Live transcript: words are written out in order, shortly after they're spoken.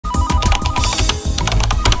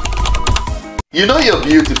You know you're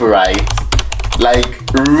beautiful, right? Like,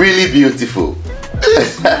 really beautiful.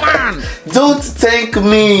 Don't thank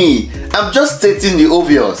me. I'm just stating the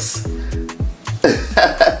obvious.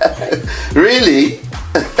 Really?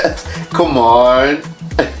 Come on.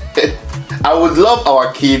 I would love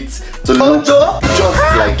our kids to look just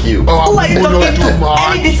like you. Who are you talking to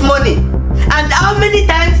early this morning? And how many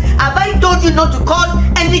times have I told you not to call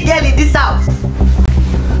any girl in this house?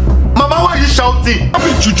 Mama, why are you shouting?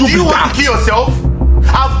 Do you want to kill yourself?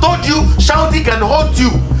 I've told you shouting can hurt you.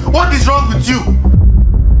 What is wrong with you?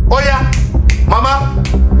 Oh yeah, Mama,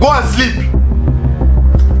 go and sleep.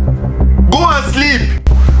 Go and sleep.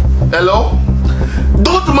 Hello?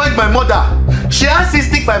 Don't mind my mother. She has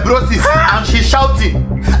cystic fibrosis and she's shouting.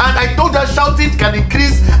 And I told her shouting can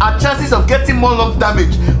increase her chances of getting more lung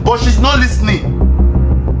damage. But she's not listening.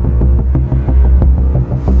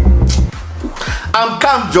 I'm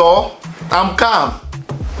calm, Joe. I'm calm.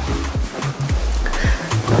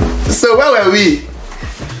 So where were we?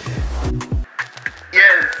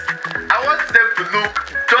 Yes, I want them to look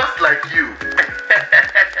just like you.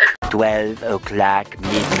 12 o'clock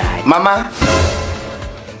midnight. Mama,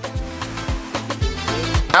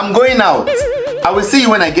 I'm going out. I will see you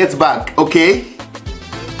when I get back, okay?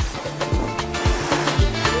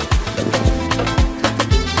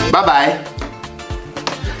 Bye-bye.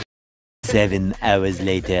 7 hours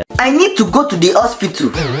later. I need to go to the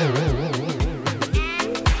hospital.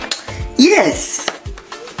 Yes.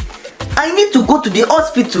 I need to go to the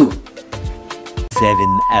hospital.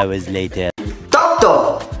 7 hours later.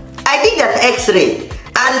 Doctor, I did an x-ray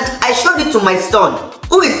and I showed it to my son,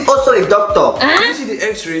 who is also a doctor. Did you see the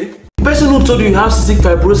x-ray? The person who told you you have cystic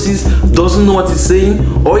fibrosis doesn't know what he's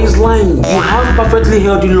saying or he's lying. You have perfectly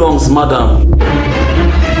healthy lungs, madam.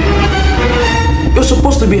 You're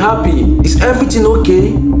supposed to be happy. Is everything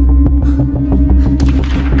okay?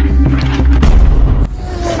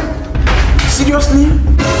 Seriously?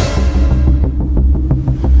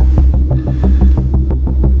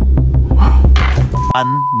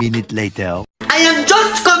 1 minute later. I am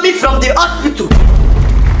just coming from the hospital.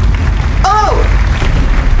 Oh!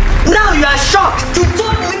 Now you are shocked. You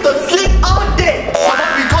told me to sleep all day.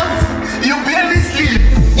 Because you barely sleep.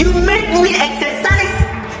 You made me exercise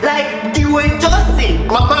like you were Johnson.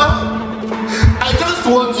 Mama, I just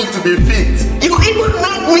want you to be fit. You even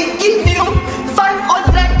made me give you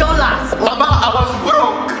 $500. Mama, I was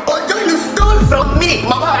broke. Although you stole from me.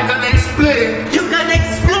 Mama, I can explain. You can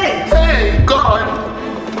explain. Hey, God.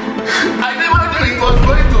 I never knew it was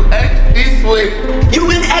going to end this way. You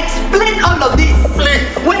will explain all of this